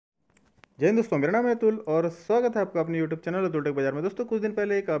जय हिंद दोस्तों, मेरा नाम है अतुल और स्वागत है आपका अपने यूट्यूब चैनल अतुल टेक बाजार में। दोस्तों कुछ दिन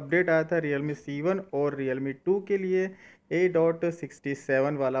पहले एक अपडेट आया था Realme C1 और Realme 2 के लिए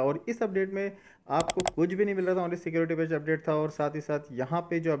A.67 वाला, और इस अपडेट में आपको कुछ भी नहीं मिल रहा था, ओनली सिक्योरिटी बेस्ड अपडेट था। और साथ ही साथ यहाँ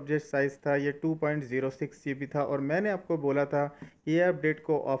पे जो अपडेट साइज़ था ये 2.06 GB था, और मैंने आपको बोला था कि ये अपडेट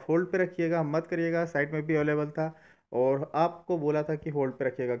को ऑफ होल्ड पे रखिएगा, मत करिएगा। साइट में भी अवेलेबल था और आपको बोला था कि होल्ड पे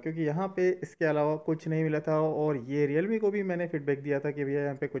रखिएगा, क्योंकि यहाँ पे इसके अलावा कुछ नहीं मिला था। और ये Realme को भी मैंने फीडबैक दिया था कि भैया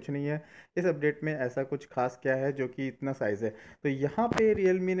यहाँ पे कुछ नहीं है, इस अपडेट में ऐसा कुछ खास क्या है जो कि इतना साइज़ है। तो यहाँ पे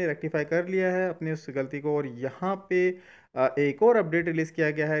Realme ने रेक्टिफाई कर लिया है अपनी उस गलती को, और यहाँ पे एक और अपडेट रिलीज़ किया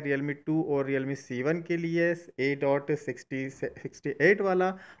गया है Realme 2 और Realme C1 के लिए A.68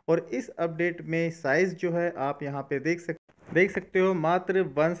 वाला। और इस अपडेट में साइज़ जो है आप यहाँ पे देख सकते हो, मात्र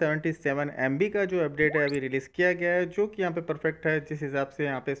 177 MB का जो अपडेट है अभी रिलीज़ किया गया है, जो कि यहाँ पे परफेक्ट है जिस हिसाब से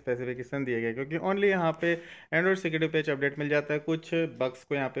यहाँ पे स्पेसिफिकेशन दिए गए। क्योंकि ओनली यहाँ पे एंड्रॉइड सिक्योरिटी पेज अपडेट मिल जाता है, कुछ बग्स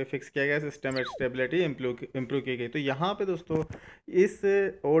को यहाँ पे फिक्स किया गया है, सिस्टम स्टेबिलिटी इम्प्रूव की गई। तो यहाँ पे दोस्तों इस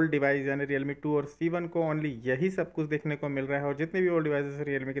ओल्ड डिवाइस यानी Realme 2 और C1 को ओनली यही सब कुछ देखने को मिल रहा है। और जितने भी ओल्ड डिवाइसेस है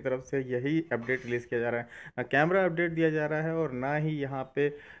Realme की तरफ से यही अपडेट रिलीज़ किया जा रहा है, ना कैमरा अपडेट दिया जा रहा है और ना ही यहाँ पे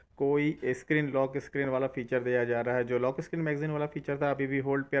कोई स्क्रीन लॉक स्क्रीन वाला फीचर दिया जा रहा है। जो लॉक स्क्रीन मैगजीन वाला फीचर था अभी भी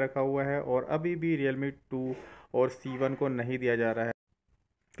होल्ड पे रखा हुआ है, और अभी भी Realme 2 और C1 को नहीं दिया जा रहा है।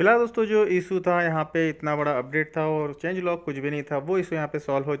 फिलहाल दोस्तों जो इशू था यहाँ पे, इतना बड़ा अपडेट था और चेंज लॉक कुछ भी नहीं था, वो इशू यहाँ पे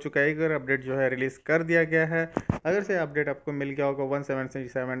सॉल्व हो चुका है। अगर अपडेट जो है रिलीज़ कर दिया गया है, अगर से अपडेट आपको मिल गया होगा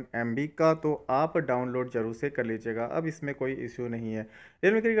 177 MB का, तो आप डाउनलोड जरूर से कर लीजिएगा। अब इसमें कोई इशू नहीं है।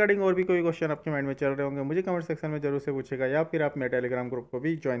 रियलमी के रिगार्डिंग और भी कोई क्वेश्चन आपके माइंड में चल रहे होंगे, मुझे कमेंट सेक्शन में जरूर से पूछेगा, या फिर आप मेरे टेलीग्राम ग्रुप को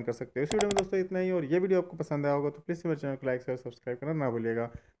भी ज्वाइन कर सकते हो। इस वीडियो में दोस्तों इतना ही, और ये वीडियो आपको पसंद आया होगा तो प्लीज़ मेरे चैनल को लाइक शेयर सब्सक्राइब करना ना भूलिएगा।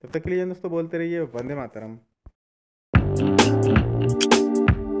 तब तक के लिए दोस्तों बोलते रहिए वंदे मातरम।